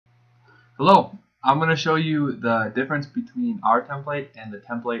Hello, I'm going to show you the difference between our template and the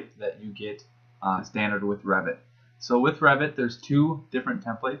template that you get standard with Revit. So with Revit, there's two different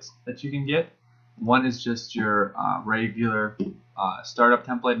templates that you can get. One is just your regular startup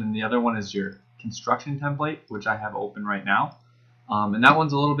template, and the other one is your construction template, which I have open right now. And that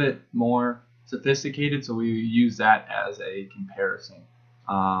one's a little bit more sophisticated, so we use that as a comparison.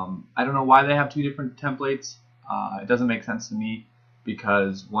 I don't know why they have two different templates. It doesn't make sense to me,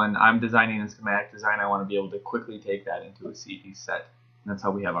 because when I'm designing a schematic design, I want to be able to quickly take that into a CD set. And that's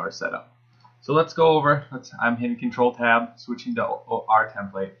how we have ours set up. So let's go over, I'm hitting Control Tab, switching to our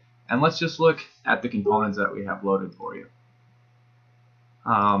template, and let's just look at the components that we have loaded for you.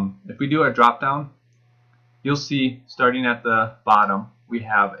 If we do a drop down, you'll see starting at the bottom we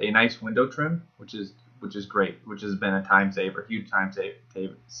have a nice window trim, which is great, which has been a time saver, huge time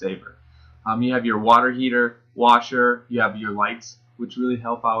saver. You have your water heater, washer, you have your lights, which really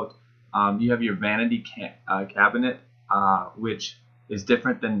help out. You have your vanity cabinet, which is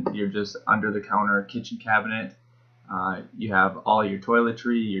different than your just under the counter kitchen cabinet. You have all your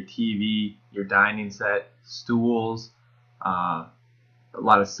toiletry, your TV, your dining set, stools, a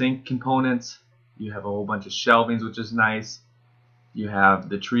lot of sink components. You have a whole bunch of shelvings, which is nice. You have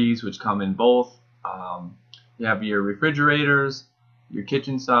the trees, which come in both. You have your refrigerators, your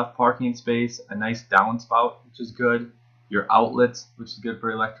kitchen stuff, parking space, a nice downspout, which is good, your outlets, which is good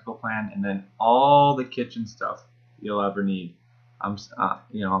for electrical plan, and then all the kitchen stuff you'll ever need.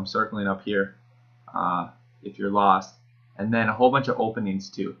 I'm circling up here if you're lost, and then a whole bunch of openings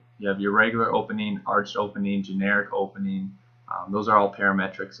too. You have your regular opening, arched opening, generic opening. Those are all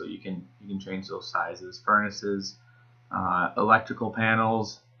parametric, so you can change those sizes. Furnaces, electrical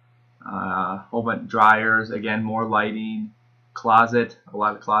panels, whole bunch of dryers, again more lighting, closet, a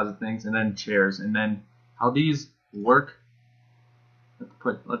lot of closet things, and then chairs. And then how these work,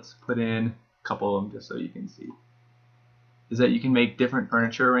 let's put in a couple of them just so you can see, is that you can make different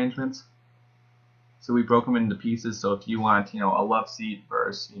furniture arrangements. So we broke them into pieces, so if you want, a love seat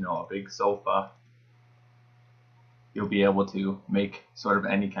versus, a big sofa, you'll be able to make sort of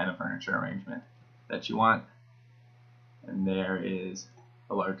any kind of furniture arrangement that you want. And there is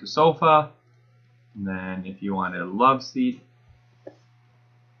a larger sofa. And then if you wanted a love seat,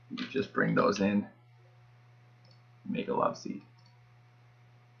 you just bring those in, make a love seat.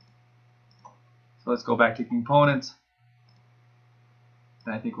 So let's go back to components.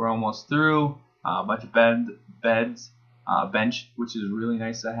 And I think we're almost through. A bunch of beds, bench, which is really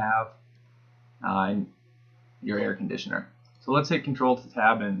nice to have, and your air conditioner. So let's hit Control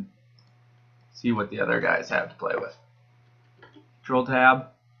Tab and see what the other guys have to play with. Control Tab,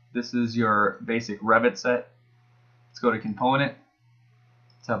 this is your basic Revit set. Let's go to Component.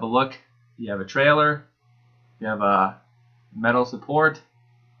 Let's have a look. You have a trailer, you have a metal support,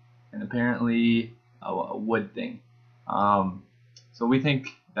 and apparently a wood thing. So we think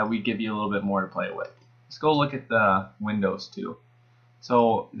that we give you a little bit more to play with. Let's go look at the windows too.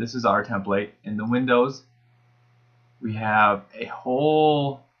 So this is our template. In the windows, we have a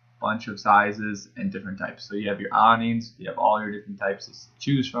whole bunch of sizes and different types. So you have your awnings, you have all your different types to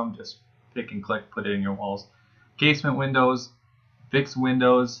choose from. Just pick and click, put it in your walls. Casement windows, fixed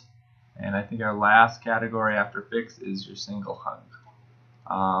windows, and I think our last category after fixed is your single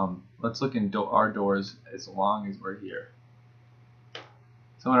hung. Let's look in our doors as long as we're here.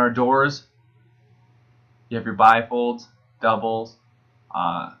 So in our doors, you have your bifolds, doubles,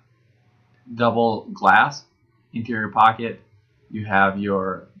 double glass, interior pocket. You have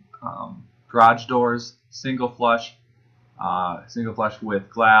your garage doors, single flush with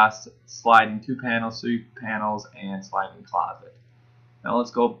glass, sliding 2 panels, 3 panels, and sliding closet. Now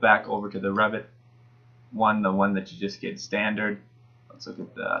let's go back over to the Revit one, the one that you just get standard. Let's look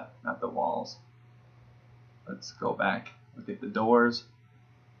at not the walls. Let's go back, look at the doors.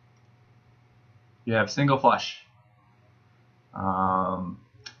 You have single flush.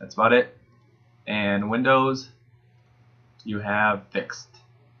 That's about it. And windows, you have fixed.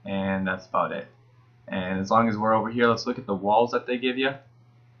 And that's about it. And as long as we're over here, let's look at the walls that they give you.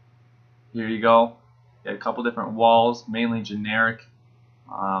 Here you go. You got a couple different walls, mainly generic.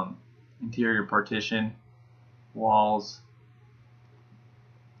 Interior partition walls.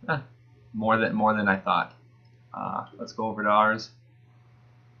 More than I thought. Let's go over to ours.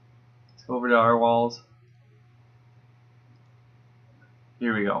 Let's go over to our walls.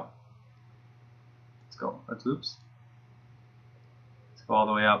 Here we go. Let's go. Oops. Let's go all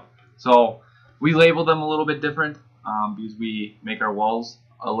the way up. So we label them a little bit different because we make our walls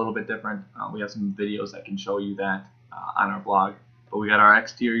a little bit different. We have some videos that can show you that on our blog. But we got our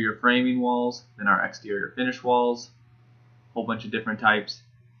exterior framing walls, then our exterior finish walls, a whole bunch of different types.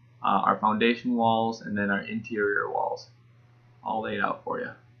 our foundation walls, and then our interior walls, all laid out for you.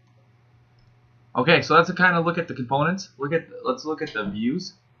 Okay, so that's a kind of look at the components. Let's look at the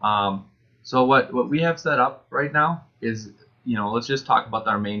views. So what we have set up right now is, let's just talk about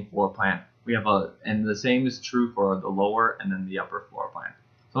our main floor plan. We have and the same is true for the lower and then the upper floor plan.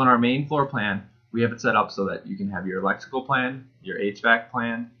 So in our main floor plan, we have it set up so that you can have your electrical plan, your HVAC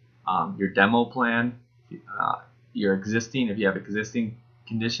plan, your demo plan, your existing, if you have existing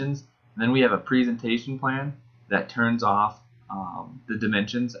conditions, and then we have a presentation plan that turns off the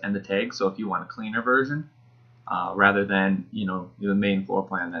dimensions and the tags. So if you want a cleaner version, rather than the main floor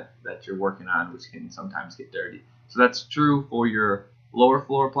plan that you're working on, which can sometimes get dirty. So that's true for your lower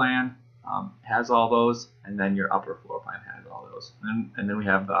floor plan, has all those, and then your upper floor plan has all those. And then we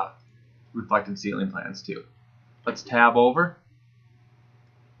have the reflective ceiling plans too. Let's tab over.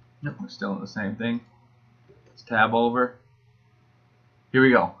 Nope, we're still in the same thing. Let's tab over. Here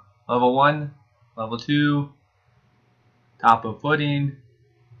we go. Level 1, level 2, top of footing,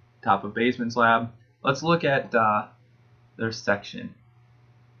 top of basement slab. Let's look at their section.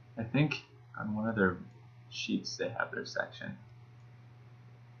 I think on one of their sheets they have their section.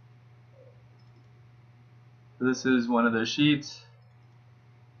 So this is one of their sheets.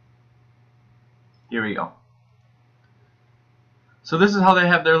 Here we go. So this is how they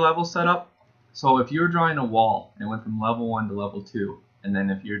have their levels set up. So if you're drawing a wall and went from level 1 to level 2, and then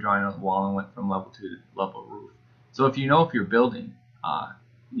if you're drawing a wall and went from level 2 to level roof. So if you're building,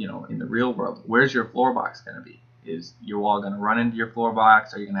 in the real world, where's your floor box going to be? Is your wall going to run into your floor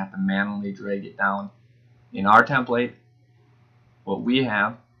box? Or are you going to have to manually drag it down? In our template, what we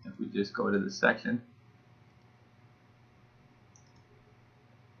have, if we just go to this section,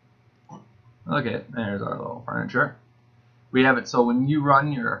 look at, there's our little furniture. We have it so when you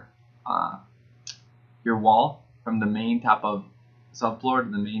run your wall from the main top of subfloor to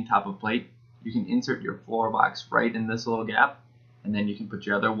the main top of plate, you can insert your floor box right in this little gap, and then you can put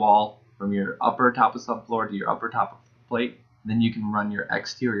your other wall from your upper top of subfloor to your upper top of plate, and then you can run your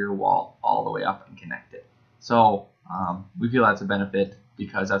exterior wall all the way up and connect it. So we feel that's a benefit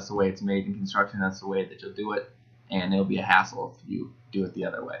because that's the way it's made in construction, that's the way that you'll do it, and it'll be a hassle if you do it the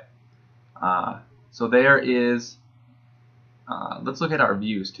other way. So there is, let's look at our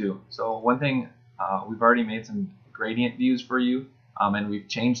views too. So one thing, we've already made some gradient views for you, and we've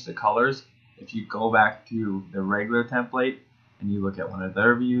changed the colors. If you go back to the regular template and you look at one of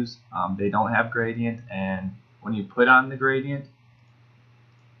their views, they don't have gradient, and when you put on the gradient,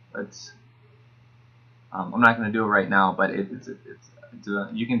 let's, I'm not going to do it right now, but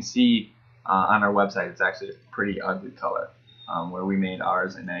you can see on our website it's actually a pretty ugly color, where we made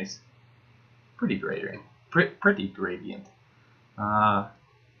ours a nice, pretty gradient.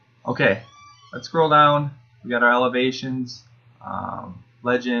 Okay, let's scroll down. We got our elevations,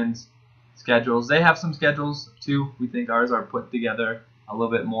 legends, schedules. They have some schedules too. We think ours are put together a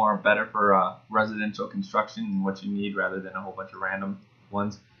little bit more better for residential construction and what you need rather than a whole bunch of random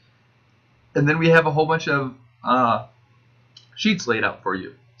ones. And then we have a whole bunch of sheets laid out for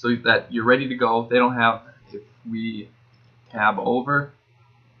you so that you're ready to go. They don't have, if we tab over,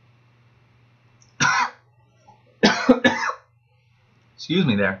 excuse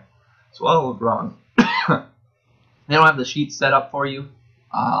me there, swallowed wrong. They don't have the sheets set up for you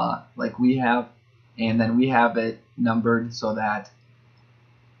like we have, and then we have it numbered so that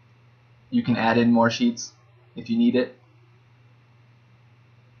you can add in more sheets if you need it.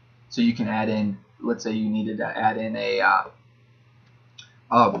 So you can add in, let's say you needed to add in a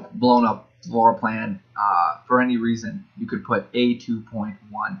blown up floor plan for any reason, you could put A2.1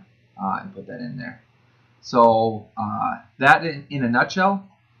 and put that in there. So that in a nutshell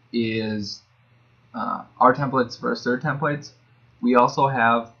is our templates versus their templates. We also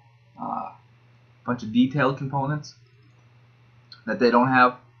have a bunch of detailed components that they don't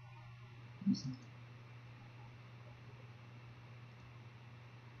have.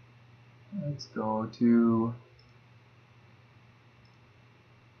 Let's go to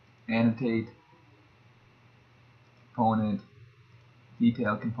annotate component,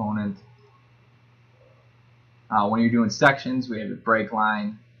 detail component. When you're doing sections, we have a break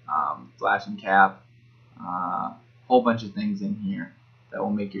line, flash and cap, whole bunch of things in here that will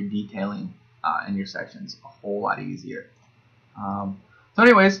make your detailing in your sections a whole lot easier. So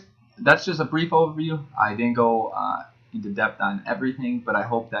anyways, that's just a brief overview. I didn't go into depth on everything, but I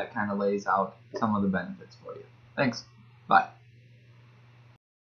hope that kind of lays out some of the benefits for you. Thanks. Bye.